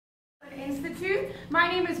Institute. My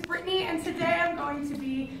name is Brittany, and today I'm going to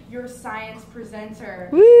be your science presenter.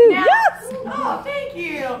 Woo! Now, Yes! Oh, thank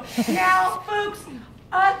you. Now, folks,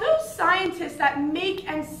 those scientists that make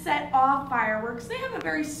and set off fireworks, they have a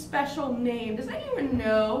very special name. Does anyone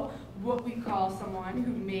know what we call someone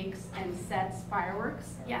who makes and sets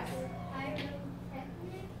fireworks? Yes.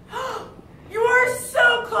 You are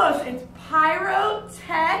so close. It's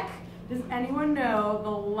pyrotech. Does anyone know the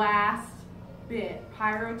last bit?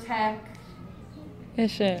 Pyrotech.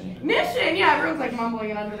 Mission. Yeah, everyone's like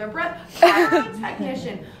mumbling it under their breath.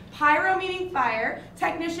 Pyrotechnician. Pyro meaning fire,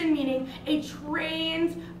 technician meaning a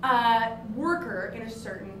trained worker in a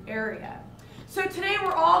certain area. So today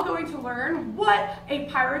we're all going to learn what a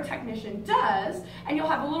pyrotechnician does, and you'll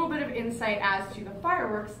have a little bit of insight as to the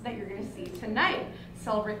fireworks that you're going to see tonight.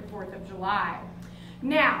 Celebrate the 4th of July.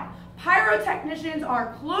 Now, pyrotechnicians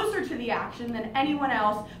are closer to the action than anyone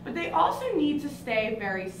else, but they also need to stay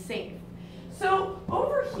very safe. So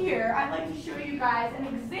over here, I'd like to show you guys an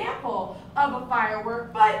example of a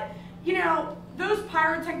firework, but you know, those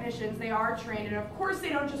pyrotechnicians, they are trained, and of course they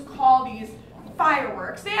don't just call these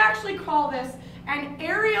fireworks. They actually call this an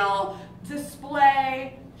aerial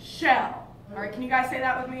display shell. All right, can you guys say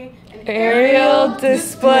that with me? An Aerial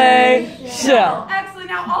display shell. Excellent.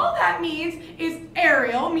 Now, all that means is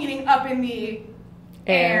aerial, meaning up in the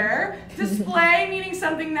air. Display, meaning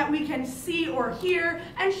something that we can see or hear.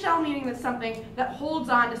 And shell, meaning that's something that holds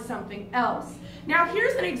on to something else. Now,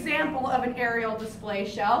 here's an example of an aerial display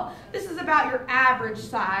shell. This is about your average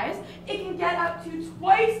size. It can get up to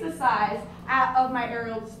twice the size of my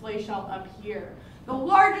aerial display shell up here. The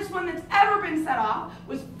largest one that's ever been set off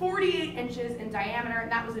was 48 inches in diameter,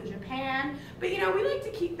 and that was in Japan. But you know, we like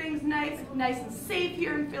to keep things nice and safe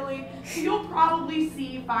here in Philly, so you'll probably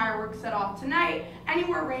see fireworks set off tonight,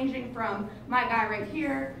 anywhere ranging from my guy right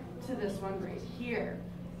here to this one right here.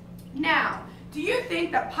 Now, do you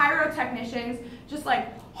think that pyrotechnicians just like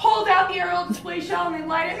hold out the aerial display shell and they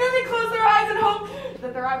light it, and then they close their eyes and hope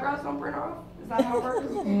that their eyebrows don't burn off? Is that how it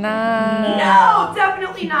works? No,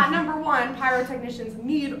 definitely not. Number one, pyrotechnicians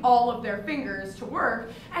need all of their fingers to work.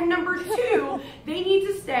 And number two, they need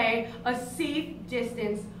to stay a safe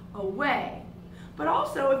distance away. But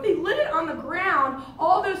also, if they lit it on the ground,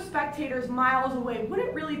 all those spectators miles away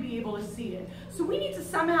wouldn't really be able to see it. So we need to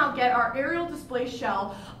somehow get our aerial display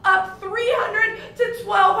shell up 300 to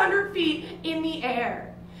 1,200 feet in the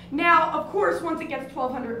air. Now, of course, once it gets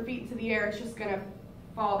 1,200 feet to the air, it's just going to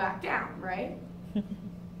fall back down, right?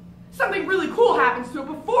 Something really cool happens to it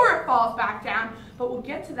before it falls back down, but we'll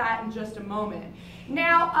get to that in just a moment.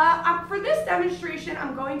 Now, for this demonstration,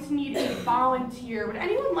 I'm going to need a volunteer. Would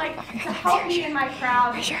anyone like to help me and my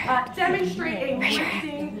crowd demonstrate a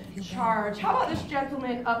lifting charge? How about this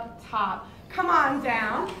gentleman up top? Come on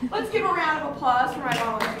down. Let's give a round of applause for my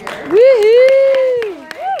volunteer. Woohoo!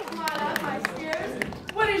 Come on up, my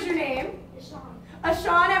skiers. What is your name?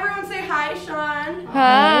 Sean, everyone say hi, Sean.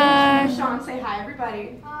 Hi. Sean, say hi,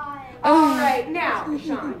 everybody. Hi. All right, now,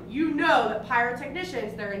 Sean, you know that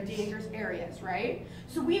pyrotechnicians, they're in dangerous areas, right?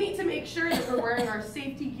 So we need to make sure that we're wearing our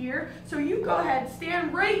safety gear. So you go ahead,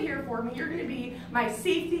 stand right here for me. You're going to be my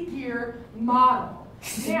safety gear model.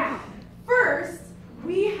 Now, first,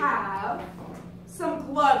 we have some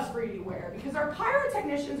gloves for you to wear because our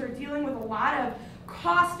pyrotechnicians are dealing with a lot of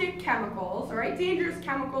caustic chemicals, all right, dangerous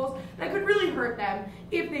chemicals that could really hurt them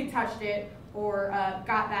if they touched it or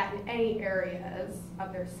got that in any areas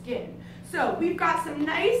of their skin. So we've got some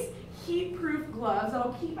nice heat-proof gloves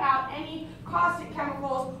that'll keep out any caustic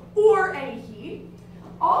chemicals or any heat.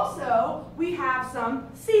 Also, we have some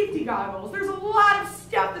safety goggles. There's a lot of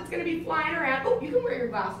stuff that's going to be flying around. Oh, you can wear your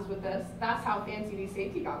glasses with this. That's how fancy these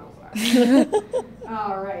safety goggles are.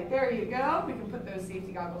 All right, there you go. We can put those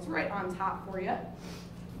safety goggles right on top for you.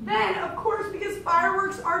 Then, of course, because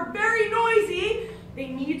fireworks are very noisy, they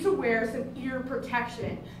need to wear some ear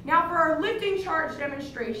protection. Now, for our lifting charge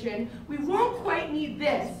demonstration, we won't quite need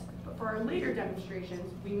this, but for our later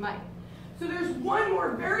demonstrations, we might. So there's one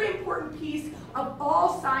more very important piece of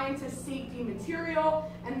all scientist safety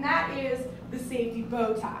material, and that is the safety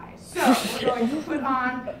bow tie. So we're going to put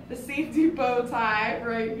on the safety bow tie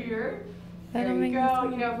right here. There you go.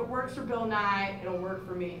 You know, if it works for Bill Nye, it'll work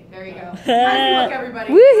for me. There you go. Nice look,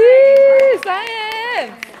 everybody. Woohoo!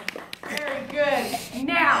 Science! Very good.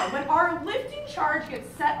 Now, when our lifting charge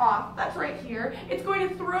gets set off, that's right here, it's going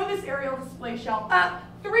to throw this aerial display shell up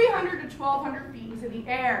 300 to 1,200 feet into the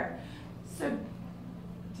air. So,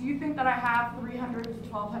 do you think that I have 300 to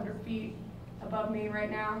 1,200 feet above me right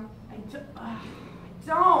now? I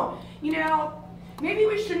don't. You know, maybe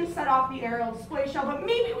we shouldn't set off the aerial display shell, but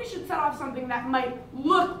maybe we should set off something that might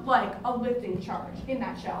look like a lifting charge in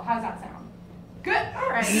that shell. How's that sound? Good? All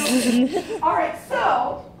right. All right,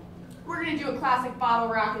 so we're going to do a classic bottle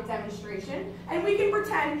rocket demonstration, and we can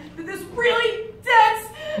pretend that this really dense,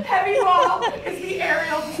 heavy ball is the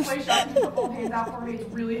aerial display shell. You put both hands out for me. It's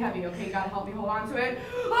really heavy, okay? You got to help me hold on to it.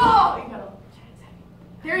 Oh, you got to.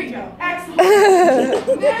 There you go.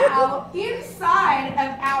 Excellent. Now, inside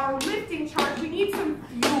of our lifting charge, we need some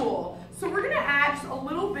fuel. So we're going to add just a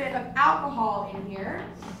little bit of alcohol in here.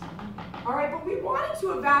 All right, but we want it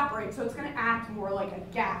to evaporate, so it's going to act more like a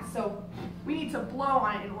gas. So we need to blow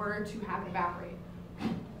on it in order to have it evaporate.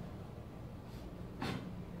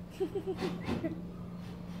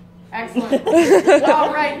 Excellent.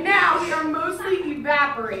 All right, now we are mostly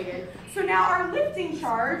evaporated. So now our lifting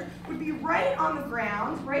charge would be right on the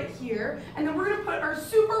ground, right here, and then we're going to put our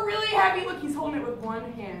super really heavy, look, he's holding it with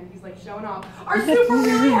one hand, he's like showing off. Our super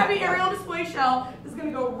really heavy aerial display shell is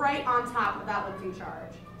going to go right on top of that lifting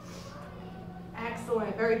charge.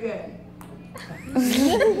 Excellent, very good.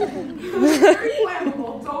 Very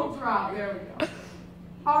flammable, don't drop, there we go.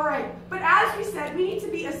 All right, but as we said, we need to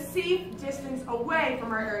be a safe distance away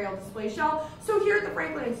from our aerial display shell. So here at the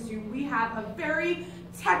Franklin Institute, we have a very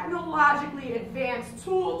technologically advanced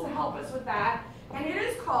tool to help us with that, and it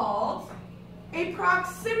is called a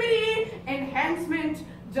proximity enhancement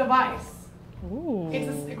device. Ooh. It's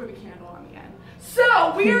a stick with a candle on the end.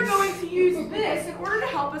 So we are going to use this in order to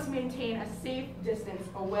help us maintain a safe distance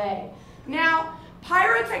away. Now,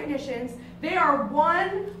 pyrotechnicians, they are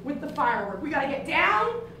one with the firework. We gotta get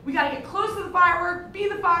down, we gotta get close to the firework, be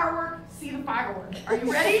the firework, see the firework. Are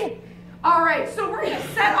you ready? All right, so we're gonna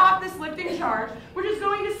set off this lifting charge, which is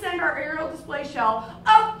going to send our aerial display shell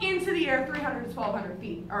up into the air 300 to 1,200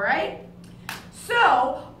 feet, all right?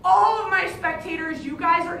 So, all of my spectators, you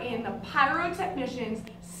guys are in the pyrotechnician's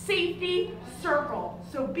safety circle.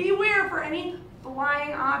 So beware for any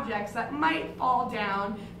flying objects that might fall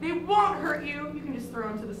down. They won't hurt you. You can just throw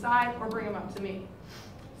them to the side or bring them up to me.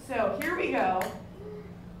 So here we go.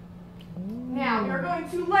 Now we are going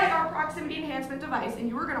to light our proximity enhancement device, and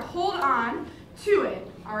you are going to hold on to it.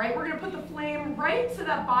 All right, we're going to put the flame right to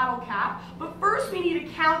that bottle cap, but first we need a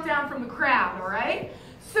countdown from the crowd, all right?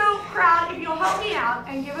 So crowd, if you'll help me out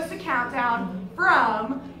and give us a countdown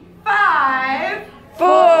from 5,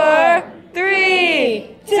 4,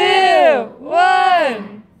 3, 2,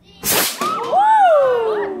 1.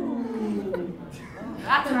 Woo!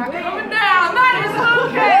 That's not going down. That is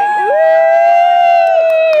okay.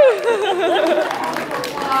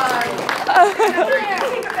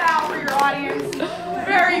 Take a bow for your audience.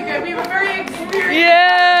 Very good. We have a very experienced.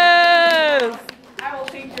 Yes. I will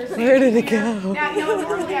take your seat. Where did it go? Now, you know,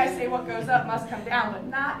 normally I say what goes up must come down, but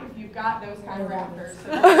not if you've got those kind of rafters.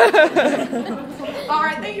 So. All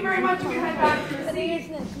right, thank you very much. You can head back to your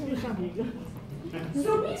seat.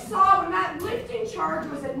 So we saw when that lifting charge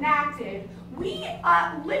was enacted, we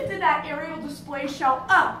lifted that aerial display shell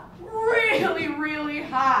up really, really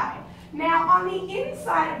high. Now, on the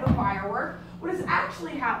inside of the firework, what is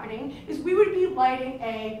actually happening is we would be lighting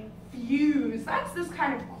a fuse. That's this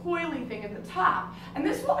kind of coily thing at the top. And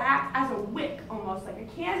this will act as a wick, almost like a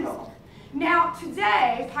candle. Now,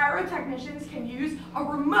 today, pyrotechnicians can use a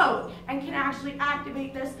remote and can actually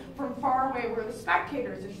activate this from far away where the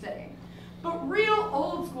spectators are sitting. But real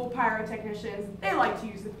old school pyrotechnicians, they like to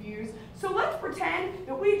use the fuse. So let's pretend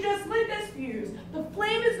that we just lit this fuse. The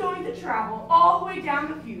flame is going to travel all the way down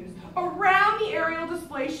the fuse, around the aerial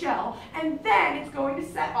display shell, and then it's going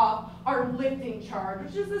to set off our lifting charge,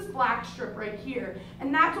 which is this black strip right here.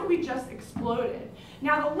 And that's what we just exploded.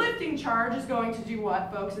 Now the lifting charge is going to do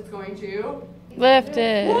what, folks? It's going to Lift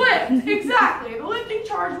it. lift, exactly. The lifting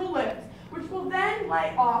charge will lift, which will then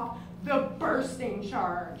light off the bursting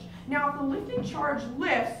charge. Now, if the lifting charge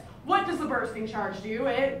lifts, what does the bursting charge do?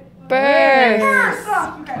 It bursts.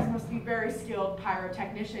 Oh, you guys must be very skilled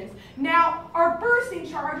pyrotechnicians. Now, our bursting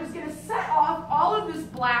charge is going to set off all of this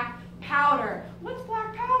black powder. What's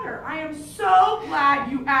black powder? I am so glad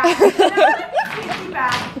you asked. Now, let me take you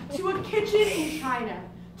back to a kitchen in China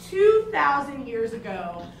 2,000 years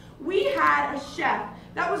ago. We had a chef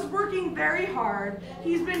that was working very hard.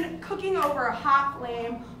 He's been cooking over a hot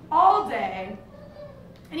flame all day,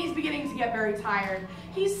 and he's beginning to get very tired.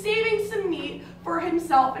 He's saving some meat for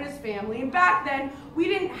himself and his family, and back then we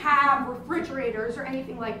didn't have refrigerators or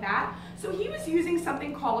anything like that, so he was using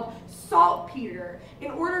something called saltpeter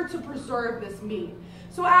in order to preserve this meat.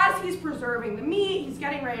 So as he's preserving the meat, he's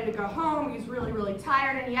getting ready to go home, he's really, really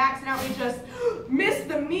tired, and he accidentally just missed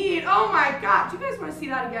the meat. Oh my God, do you guys want to see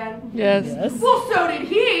that again? Yes. Well, so did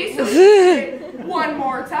he, so he did it one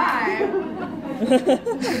more time.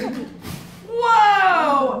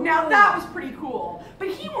 Whoa! Now that was pretty cool. But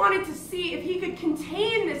he wanted to see if he could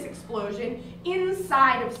contain this explosion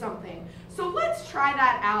inside of something. So let's try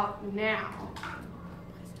that out now.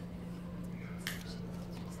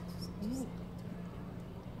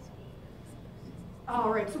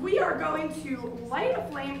 All right, so we are going to light a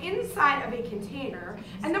flame inside of a container,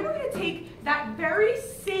 and then we're going to take that very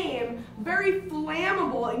same, very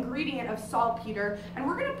flammable ingredient of saltpeter, and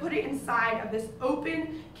we're going to put it inside of this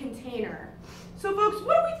open container. So folks,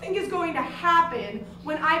 what do we think is going to happen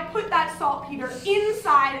when I put that saltpeter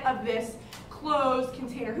inside of this closed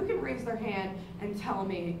container? Who can raise their hand and tell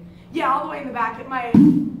me? Yeah, all the way in the back. It might.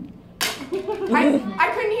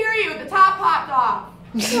 I couldn't hear you. The top popped off.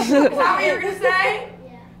 Is that what you were going to say?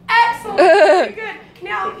 Yeah. Excellent. Very good.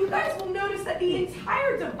 Now, you guys will notice that the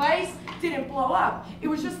entire device didn't blow up. It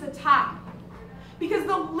was just the top. Because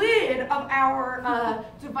the lid of our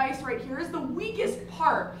device right here is the weakest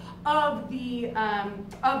part of the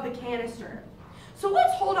canister. So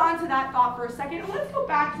let's hold on to that thought for a second, and let's go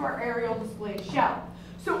back to our aerial display shell.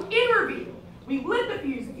 So in review, we lit the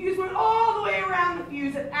fuse. The fuse went all the way around the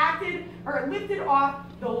fuse. It lifted off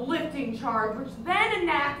the lifting charge, which then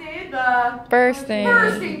enacted the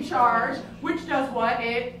bursting charge, which does what?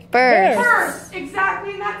 It bursts.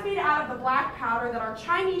 Exactly, and that's made out of the black powder that our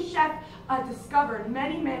Chinese chef discovered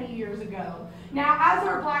many, many years ago. Now, as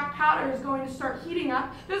our black powder is going to start heating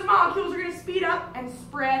up, those molecules are going to speed up and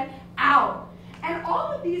spread out. And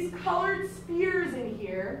all of these colored spheres in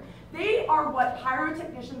here, they are what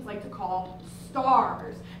pyrotechnicians like to call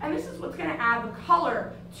stars. And this is what's going to add the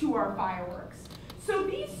color to our fireworks. So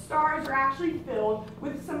these stars are actually filled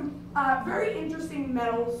with some very interesting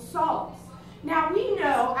metal salts. Now we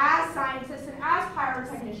know as scientists and as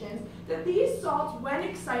pyrotechnicians that these salts, when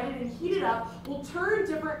excited and heated up, will turn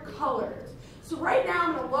different colors. So right now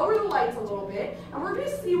I'm going to lower the lights a little bit, and we're going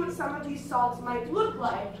to see what some of these salts might look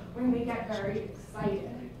like when they get very excited.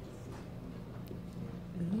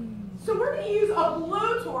 So we're going to use a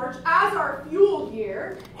blowtorch as our fuel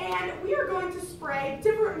here, and we are going to spray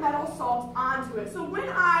different metal salts onto it. So when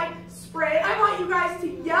I spray it, I want you guys to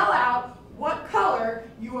yell out what color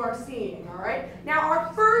you are seeing, all right? Now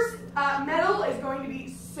our first metal is going to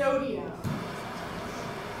be sodium.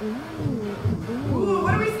 Ooh,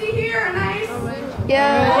 what do we see here? A nice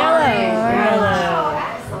yellow.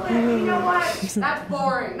 Excellent. You know what? That's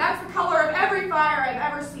boring. That's the color of every fire I've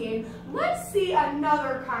ever seen. Let's see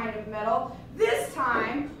another kind of metal. This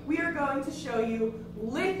time, we are going to show you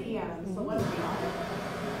lithium. So let's be honest.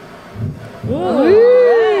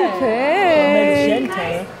 Ooh, okay.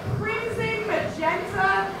 Nice crimson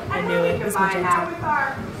magenta. And when we combine that with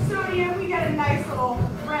our sodium, we get a nice little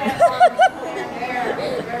red orange flare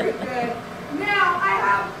there. Very good. Now, I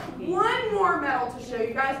have one more metal to show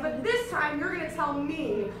you guys, but this time you're going to tell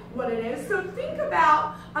me what it is. So think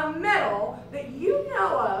about a metal that you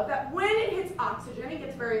know of that when it hits oxygen, it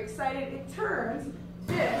gets very excited, it turns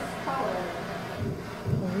this color.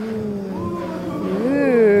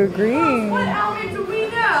 Ooh, green. What element do we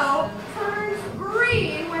know turns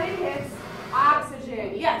green when it hits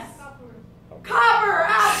oxygen? Yes. Copper,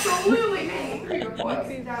 absolutely. Man, you threw your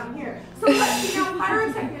voice down here. So let's see, now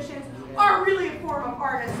pyrotechnicians are really a form of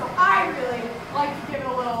artists, so I really like to give it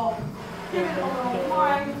a little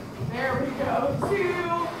 1. There we go.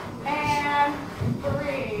 2 and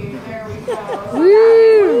 3. There we go. So we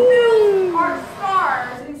built our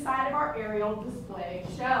stars inside of our aerial display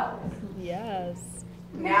shells. Yes.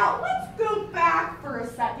 Now let's go back for a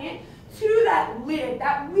second to that lid,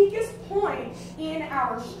 that weakest point in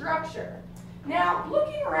our structure. Now,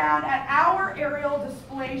 looking around at our aerial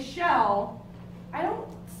display shell, I don't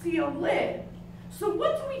see a lid. So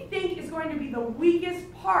what do we think is going to be the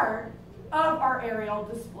weakest part of our aerial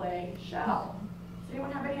display shell? Does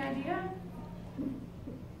anyone have any idea?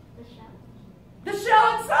 The shell. The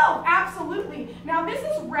shell itself, absolutely. Now this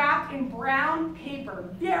is wrapped in brown paper,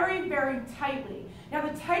 very, very tightly. Now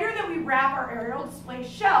the tighter that we wrap our aerial display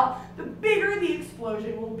shell, the bigger the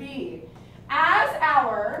explosion will be. As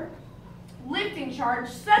our lifting charge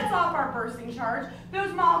sets off our bursting charge,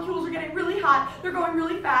 those molecules are getting really hot, they're going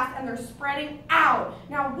really fast, and they're spreading out.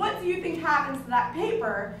 Now what do you think happens to that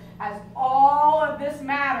paper as all of this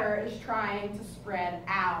matter is trying to spread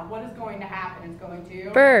out? What is going to happen? It's going to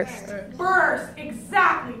burst. Burst,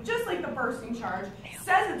 exactly, just like the bursting charge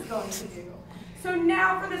says it's going to do. So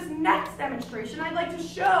now for this next demonstration, I'd like to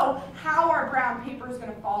show how our brown paper is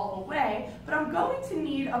going to fall away, but I'm going to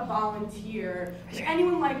need a volunteer. Would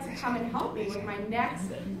anyone like to come and help me with my next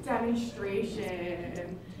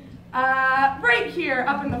demonstration? Right here,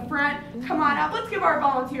 up in the front. Come on up. Let's give our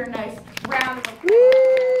volunteer a nice round of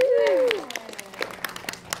applause.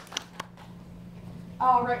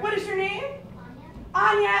 All right, what is your name?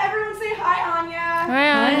 Anya. Everyone say hi, Anya.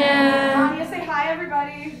 Hi, Anya. Anya, say hi,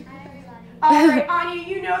 everybody. Hi, everybody. All right, Anya,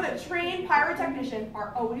 you know that trained pyrotechnicians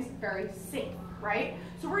are always very safe, right?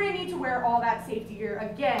 So we're going to need to wear all that safety gear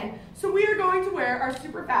again. So we are going to wear our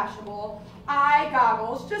super fashionable eye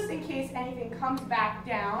goggles just in case anything comes back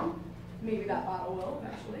down. Maybe that bottle will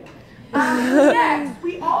eventually. Next,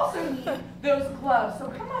 we also need those gloves. So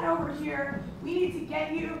come on over here. We need to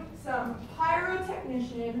get you some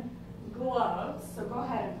pyrotechnician gloves. So go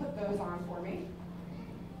ahead and put those on for me.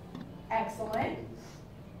 Excellent.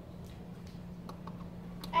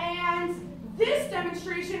 And this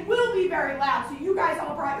demonstration will be very loud, so you guys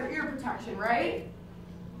all brought your ear protection, right?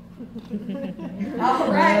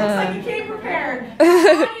 All right, looks like you came prepared.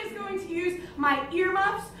 Anya is going to use my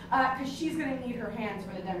earmuffs because she's going to need her hands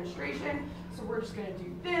for the demonstration. So we're just going to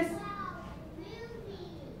do this.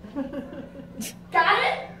 Got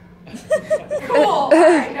it? Cool. All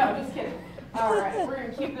right, no, just kidding. All right, we're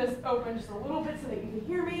going to keep this open just a little bit so that you can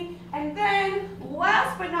hear me. And then,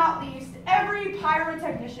 last but not least, every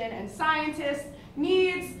pyrotechnician and scientist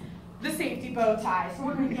needs the safety bow tie. So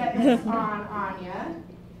we're going to get this on Anya.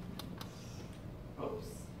 Oops.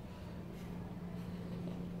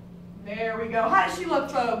 There we go. How does she look,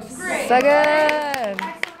 folks? Great. So good. Excellent.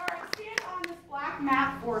 All right, stand on this black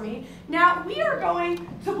mat for me. Now, we are going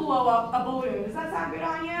to blow up a balloon. Does that sound good,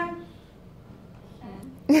 Anya?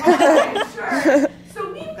 Okay, sure.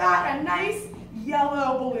 So we've got a nice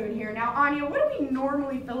yellow balloon here. Now, Anya, what do we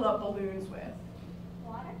normally fill up balloons with?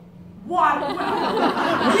 Water. Water.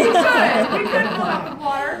 Well, we could fill it up with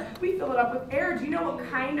water. We fill it up with air. Do you know what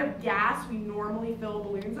kind of gas we normally fill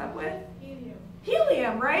balloons up with? Helium.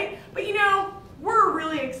 Helium, right? But you know, we're a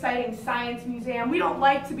really exciting science museum. We don't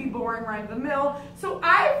like to be boring right in the mill. So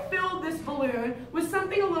I filled this balloon with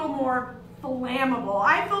something a little more flammable.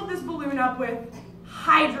 I filled this balloon up with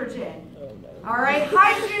hydrogen. All right,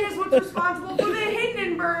 hydrogen is what's responsible for the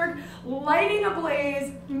Hindenburg lighting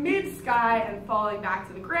ablaze mid-sky and falling back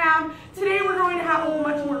to the ground. Today we're going to have a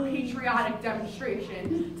much more patriotic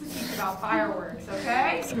demonstration to teach about fireworks,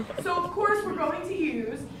 okay? So of course we're going to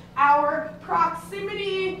use our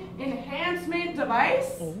proximity enhancement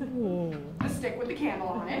device, the stick with the candle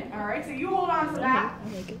on it. All right, so you hold on to that.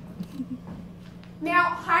 I like it. Now,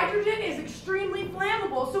 hydrogen is extremely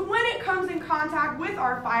flammable, so when it comes in contact with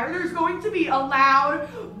our fire, there's going to be a loud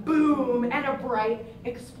boom and a bright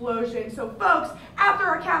explosion. So folks, after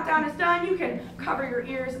our countdown is done, you can cover your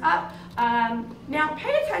ears up. Now,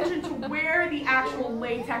 pay attention to where the actual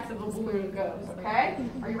latex of the balloon goes, okay?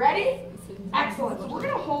 Are you ready? Excellent. So we're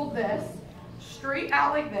going to hold this straight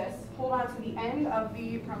out like this. Hold on to the end of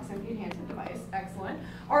the proximity enhancement device. Excellent.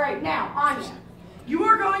 All right, now, Anya. You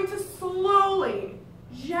are going to slowly,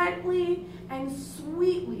 gently, and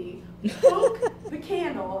sweetly poke the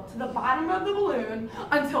candle to the bottom of the balloon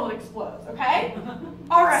until it explodes, okay?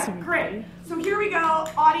 All right, great. So here we go.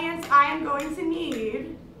 Audience, I am going to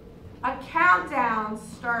need a countdown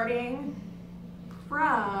starting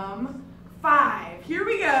from 5. Here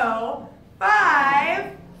we go.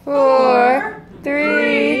 5, 4,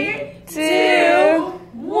 3, 2,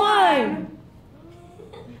 1.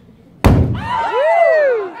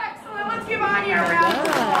 Excellent. Let's give Anya a round of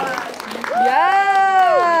applause.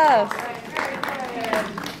 Yes. Very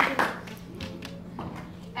good.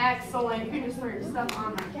 Excellent. You can just throw your stuff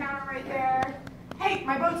on my counter right there. Hey,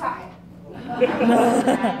 my bow tie.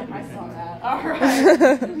 I saw that. All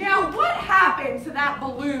right. Now, what happened to that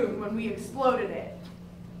balloon when we exploded it?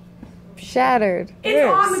 Shattered. It's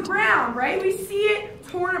on the ground, right? We see it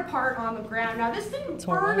torn apart on the ground. Now, this didn't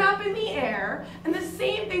burn up in the air, and the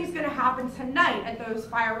same thing's going to happen tonight at those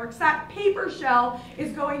fireworks. That paper shell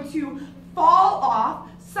is going to fall off.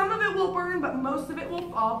 Some of it will burn, but most of it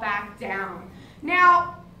will fall back down.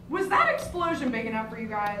 Now, was that explosion big enough for you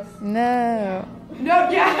guys? No. No,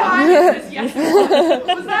 yeah, yes.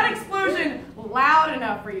 Was that explosion loud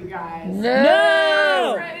enough for you guys?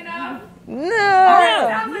 No. Bright enough? No. All right,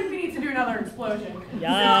 sounds like we need to do another explosion.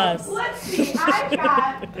 Yes. So let's see. I've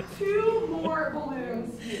got 2 more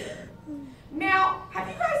balloons here. Now, have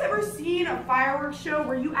you guys ever seen a fireworks show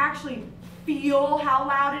where you actually feel how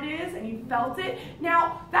loud it is and you felt it?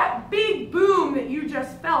 Now, that big boom that you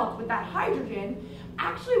just felt with that hydrogen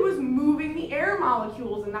actually was moving the air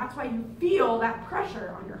molecules, and that's why you feel that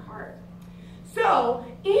pressure on your heart. So,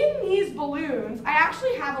 in these balloons, I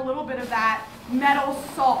actually have a little bit of that metal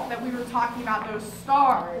salt that we were talking about, those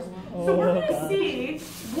stars. So we're going to see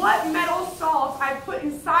what metal salts I put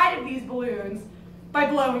inside of these balloons by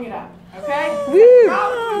blowing it up, okay?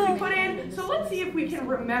 What we put in, so let's see if we can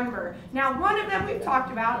remember. Now, one of them we've talked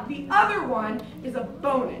about, the other one is a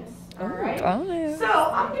bonus, Alright? Oh. So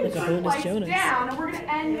I'm going to Like a turn the bonus lights Jonas. down and we're going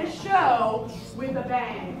to end this show with a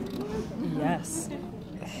bang. Yes.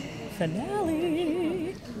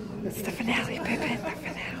 Finale. It's the finale, Pippin. The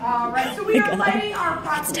finale. Alright, so we are lighting our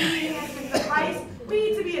proximity enhancement device. We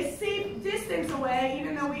need to be a safe distance away,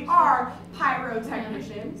 even though we are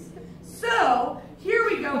pyrotechnicians. So, here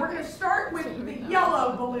we go. We're going to start with the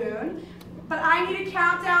yellow balloon, but I need a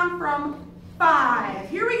countdown from 5.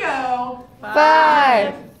 Here we go.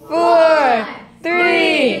 5, 4,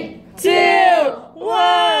 3, 2,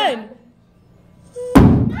 1.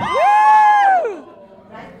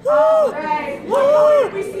 Alright, what color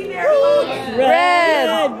do we see there, folks?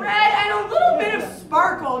 Red. Red and a little bit of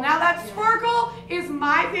sparkle. Now that sparkle is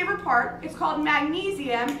my favorite part. It's called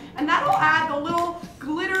magnesium, and that'll add the little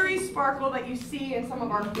glittery sparkle that you see in some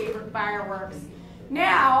of our favorite fireworks.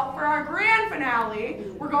 Now, for our grand finale,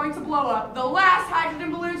 we're going to blow up the last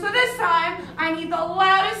hydrogen balloon. So this time, I need the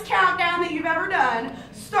loudest countdown that you've ever done,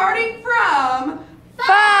 starting from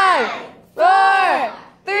 5, 4,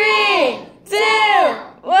 3, 2,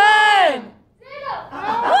 1.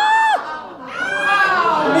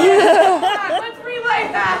 Let's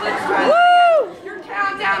relight that. Let's try that again. Your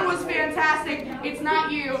countdown was fantastic. It's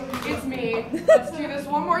not you, it's me. Let's do this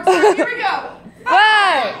one more time. Here we go.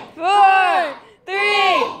 5, 4, 3,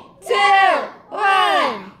 2,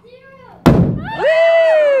 1.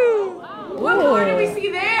 Woo! What color did we see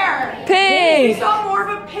there? We Pink. saw more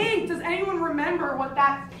of a pink. Does anyone remember what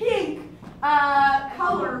that pink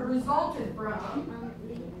color resulted from?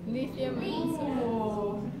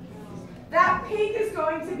 Ooh. That pink is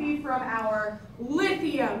going to be from our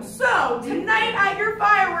lithium. So, tonight at your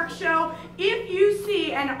fireworks show, if you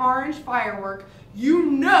see an orange firework, you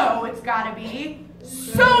know it's gotta be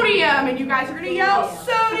sodium. And you guys are gonna yell,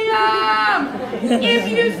 sodium! If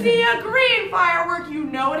you see a green firework, you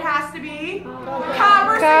know it has to be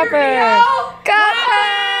copper. So you're gonna yell,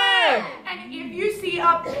 Copper. and if you see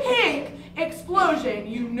a pink explosion,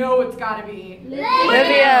 you know it's gotta be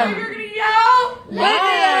Lithium. You're gonna yell,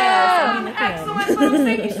 Lithium. Excellent, folks.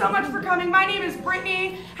 Thank you so much for coming. My name is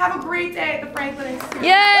Brittany. Have a great day at the Franklin Institute.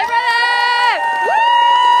 Yay, brother! Woo!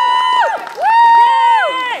 Woo!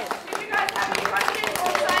 If you guys have any questions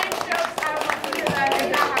or science jokes, I would love to hear that. And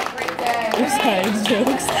now have a great day. Your science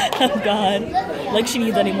jokes. Oh God. Like she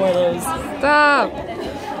needs any more of those. Stop.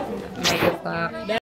 Make it stop.